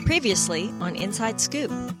Previously on Inside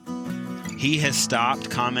Scoop. He has stopped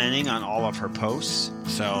commenting on all of her posts,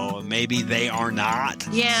 so maybe they are not.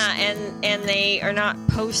 Yeah, and they are not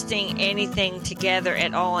posting anything together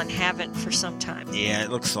at all and haven't for some time. Yeah, it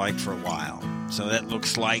looks like for a while. So that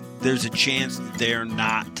looks like there's a chance that they're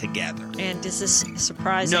not together. And does this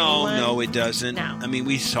surprise anyone? No, it doesn't. No. I mean,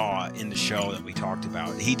 we saw in the show that we talked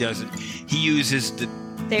about. He uses the...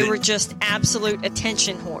 They were just absolute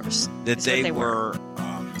attention whores. That they were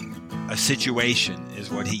a situation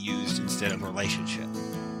is what he used instead of relationship.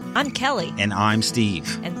 I'm Kelly. And I'm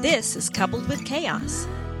Steve. And this is Coupled with Chaos.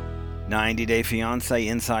 90 Day Fiancé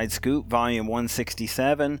Inside Scoop, Volume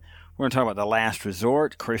 167. We're going to talk about The Last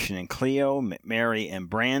Resort, Christian and Cleo, Mary and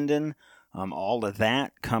Brandan. All of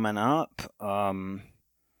that coming up. Boy,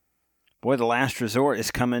 The Last Resort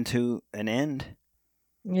is coming to an end.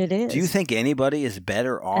 It is. Do you think anybody is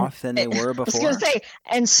better off than they were before? I was going to say,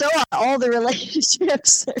 and so are all the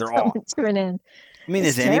relationships are coming to an end. I mean,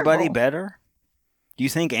 is anybody better? Do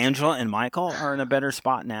you think Angela and Michael are in a better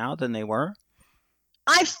spot now than they were?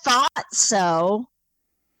 I thought so,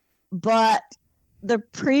 but the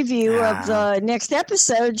preview of the next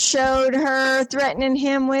episode showed her threatening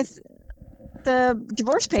him with the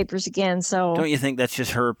divorce papers again. So don't you think that's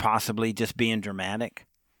just her possibly just being dramatic?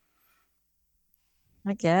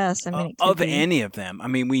 I guess. I mean, any of them. I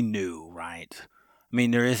mean, we knew, right? I mean,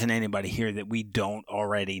 there isn't anybody here that we don't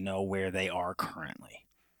already know where they are currently,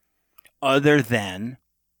 other than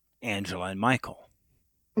Angela and Michael.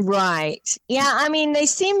 Right. Yeah, I mean, they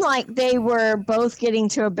seemed like they were both getting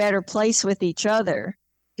to a better place with each other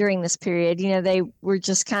during this period. You know, they were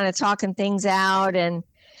just kind of talking things out. And,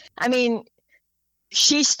 I mean,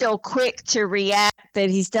 she's still quick to react that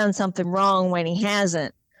he's done something wrong when he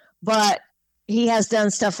hasn't. But he has done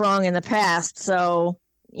stuff wrong in the past. So,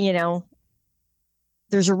 you know,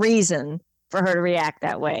 there's a reason for her to react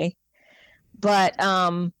that way. But,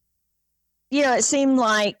 you know, it seemed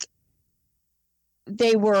like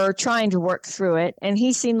they were trying to work through it, and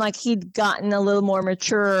he seemed like he'd gotten a little more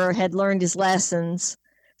mature, or had learned his lessons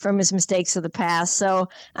from his mistakes of the past. So,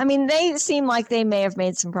 I mean, they seem like they may have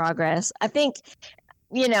made some progress. I think,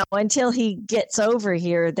 you know, until he gets over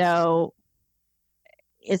here, though,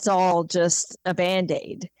 it's all just a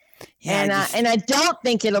Band-Aid. Yeah, and I don't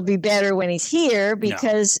think it'll be better when he's here,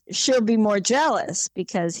 because she'll be more jealous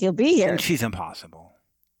because he'll be here. And she's impossible.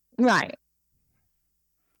 Right.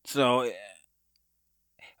 So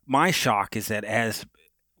my shock is that, as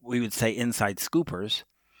we would say inside scoopers,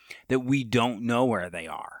 that we don't know where they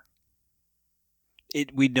are.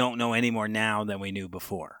 We don't know any more now than we knew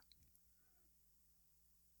before.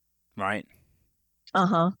 Right?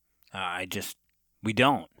 Uh-huh. We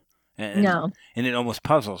don't. No. And it almost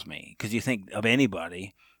puzzles me, because you think of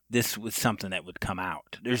anybody, this was something that would come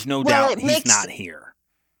out. There's no doubt he's not here.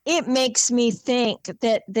 It makes me think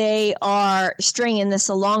that they are stringing this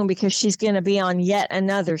along because she's going to be on yet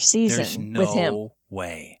another season with him. There's no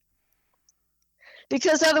way.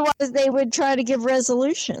 Because otherwise they would try to give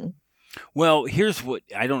resolution. Well, here's what,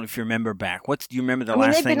 I don't know if you remember back. Do you remember the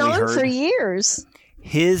last thing we heard? They've been on for years.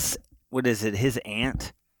 His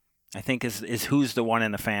aunt, I think is who's the one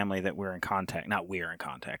in the family that we're in contact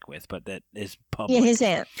with, but that is public. Yeah, his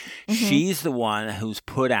aunt. Mm-hmm. She's the one who's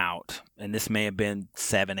put out, and this may have been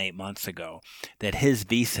 7-8 months ago, that his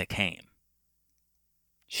visa came.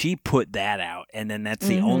 She put that out, and then that's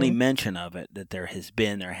the only mention of it, that there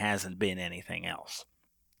hasn't been anything else.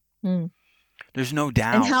 Mm. There's no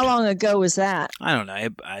doubt. And how long ago was that? I don't know.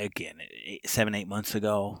 Again, 7-8 months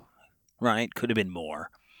ago, right? Could have been more.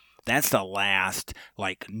 That's the last,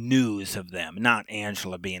 news of them. Not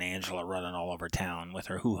Angela being Angela running all over town with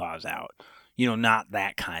her hoo-haws out. You know, not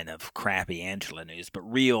that kind of crappy Angela news, but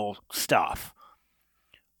real stuff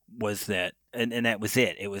was that, and that was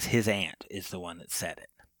it. It was his aunt is the one that said it.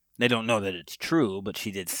 They don't know that it's true, but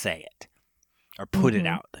she did say it, or put it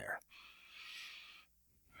out there.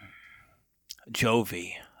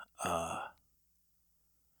 Jovi, I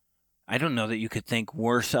don't know that you could think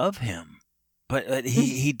worse of him. But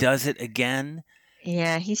he does it again.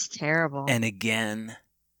 Yeah, he's terrible. And again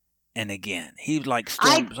and again. He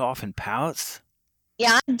storms off and pouts.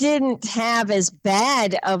 Yeah, I didn't have as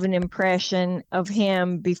bad of an impression of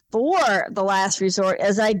him before The Last Resort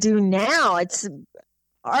as I do now. It's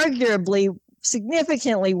arguably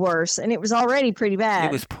significantly worse, and it was already pretty bad.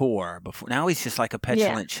 It was poor before. Now he's just like a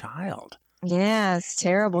petulant child. Yeah, it's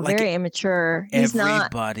terrible. Very immature. He's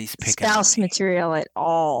not spouse material at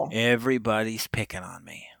all. Everybody's picking on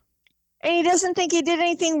me. And he doesn't think he did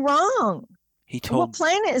anything wrong. What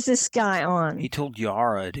planet is this guy on? He told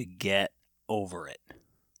Yara to get over it.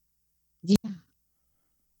 Yeah.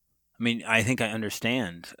 I mean, I think I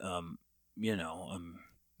understand.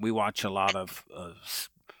 We watch a lot of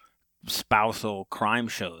spousal crime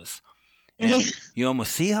shows, and you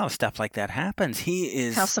almost see how stuff like that happens. He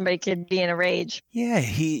is How somebody could be in a rage. Yeah,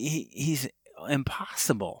 he's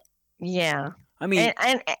impossible. Yeah. I mean,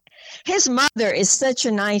 and his mother is such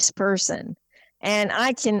a nice person. And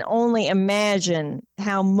I can only imagine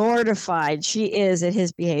how mortified she is at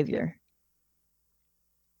his behavior.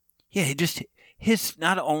 yeah, his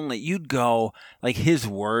not only you'd go like his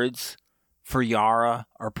words for Yara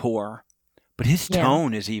are poor, but his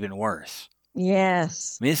tone is even worse.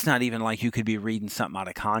 Yes. I mean, it's not even like you could be reading something out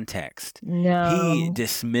of context. No. He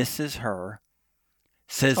dismisses her,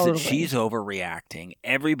 says that she's overreacting.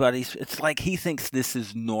 It's like he thinks this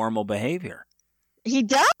is normal behavior. He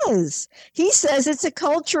does. He says it's a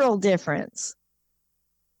cultural difference.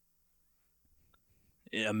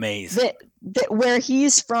 Amazing. That where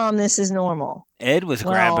he's from, this is normal. Ed was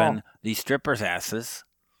grabbing these strippers' asses.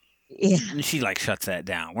 Yeah. And she shuts that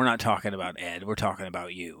down. We're not talking about Ed. We're talking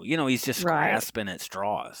about you. He's just grasping at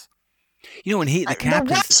straws. When the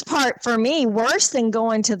worst part for me, worse than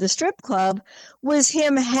going to the strip club, was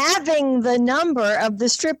him having the number of the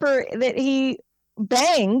stripper that he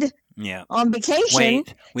banged on vacation.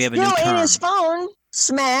 Wait, we have a new term. Still in his phone,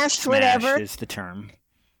 smashed, whatever. Is the term.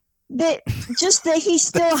 That he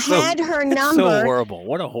still had her number. So horrible.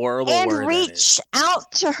 What a horrible word. And reached out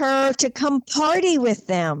to her to come party with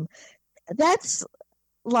them. That's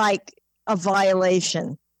like a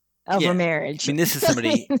violation of a marriage. I mean, this is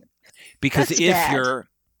somebody because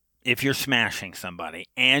if you're smashing somebody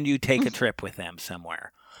and you take a trip with them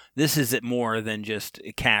somewhere, this is more than just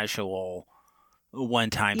a casual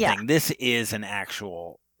one-time thing. This is an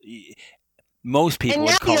actual. Most people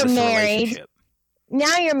would call this a relationship.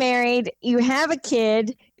 Now you're married, you have a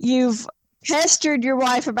kid, you've pestered your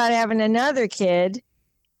wife about having another kid,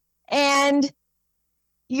 and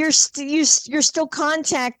you're still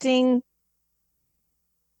contacting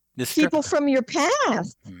people from your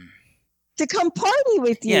past to come party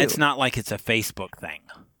with you. Yeah, it's not like it's a Facebook thing.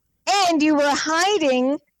 And you were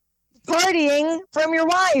hiding partying from your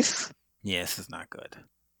wife. Yes, it's not good.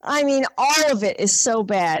 I mean, all of it is so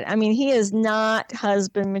bad. I mean, he is not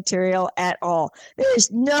husband material at all. There is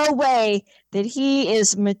no way that he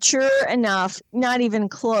is mature enough, not even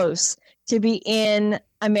close, to be in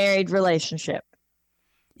a married relationship.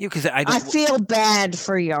 Yeah, because I feel bad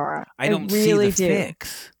for Yara. I don't really see the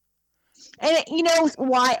fix. And you know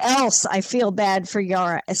why else I feel bad for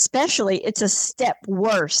Yara? Especially, it's a step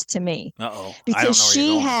worse to me. Uh-oh. Because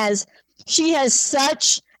she has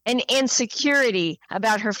such an insecurity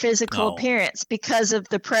about her physical appearance because of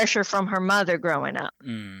the pressure from her mother growing up.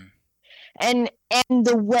 And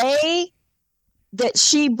the way that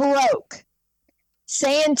she broke,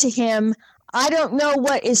 saying to him, I don't know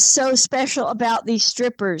what is so special about these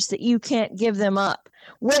strippers that you can't give them up.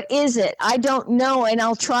 What is it? I don't know, and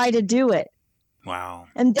I'll try to do it. Wow.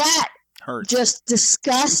 And that hurts. Just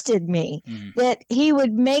disgusted me that he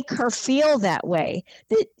would make her feel that way,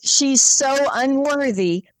 that she's so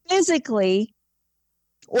unworthy physically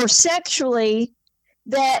or sexually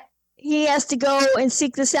that he has to go and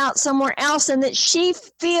seek this out somewhere else, and that she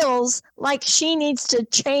feels like she needs to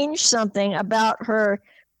change something about her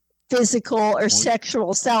physical or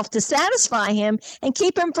sexual self to satisfy him and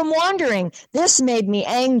keep him from wandering. This made me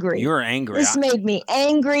angry. You're angry. This made me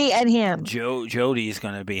angry at him. Jody's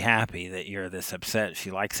going to be happy that you're this upset. She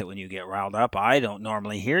likes it when you get riled up. I don't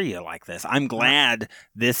normally hear you like this. I'm glad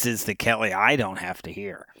this is the Kelly I don't have to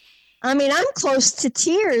hear. I mean, I'm close to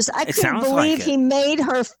tears. I couldn't believe he made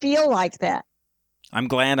her feel like that. I'm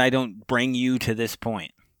glad I don't bring you to this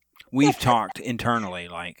point. We've talked internally,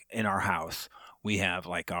 like in our house. We have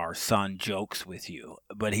our son jokes with you,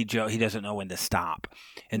 but he doesn't know when to stop.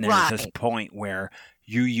 And there's this point where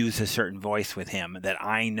you use a certain voice with him that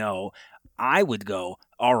I know I would go,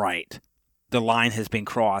 all right, the line has been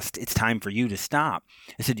crossed. It's time for you to stop.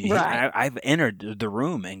 I said, I've entered the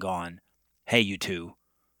room and gone, hey, you two,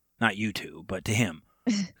 not you two, but to him,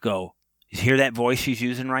 go, you hear that voice she's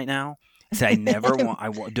using right now? I said,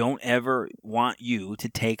 don't ever want you to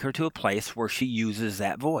take her to a place where she uses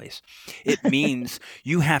that voice. It means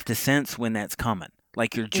you have to sense when that's coming.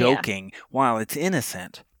 Like you're joking while it's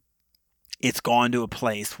innocent. It's gone to a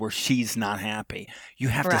place where she's not happy. You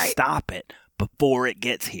have to stop it before it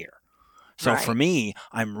gets here. So for me,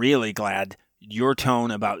 I'm really glad your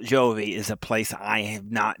tone about Jovi is a place I have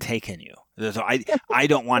not taken you. So I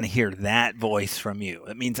don't want to hear that voice from you.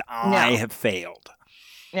 It means I have failed.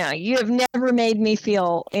 No, you have never made me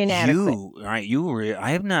feel inadequate.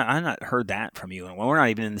 I have not heard that from you, and we're not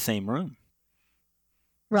even in the same room.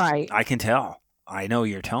 Right. I can tell. I know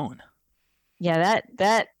your tone. Yeah,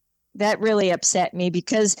 that really upset me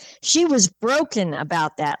because she was broken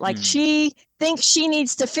about that. Like she thinks she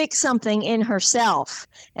needs to fix something in herself,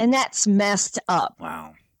 and that's messed up.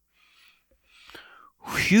 Wow.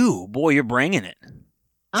 Phew, boy, you're bringing it.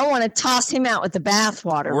 I want to toss him out with the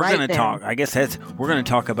bathwater. We're right going to then. talk. I guess we're going to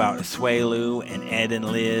talk about Swelu and Ed and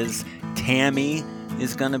Liz. Tammy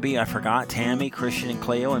is going to be, I forgot, Tammy, Christian and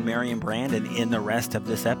Cleo, and Mary and Brandon in the rest of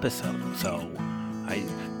this episode. So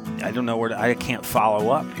I don't know I can't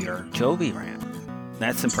follow up your Jovi rant.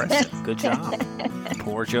 That's impressive. Good job.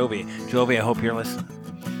 Poor Jovi. Jovi, I hope you're listening.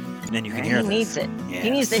 And then you can hear this. He needs it. Yes. He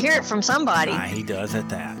needs to hear it from somebody. He does at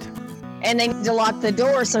that. And they need to lock the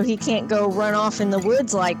door so he can't go run off in the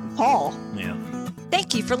woods like Paul. Yeah.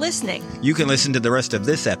 Thank you for listening. You can listen to the rest of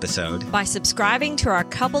this episode By subscribing to our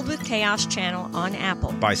Coupled with Chaos channel on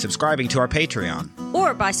Apple. by subscribing to our Patreon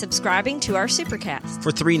Or by subscribing to our Supercast,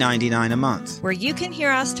 for $3.99 a month. where you can hear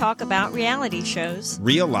us talk about reality shows,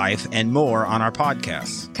 Real life and more on our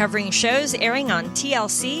podcasts. covering shows airing on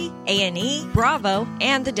TLC, A&E, Bravo,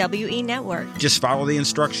 and the WE Network. Just follow the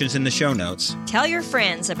instructions in the show notes Tell your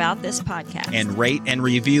friends about this podcast. and rate and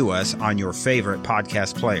review us on your favorite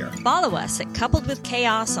podcast player. Follow us at Coupled with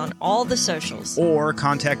Chaos on all the socials. Or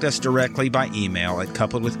contact us directly by email at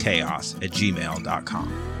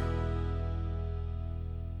coupledwithchaos@gmail.com.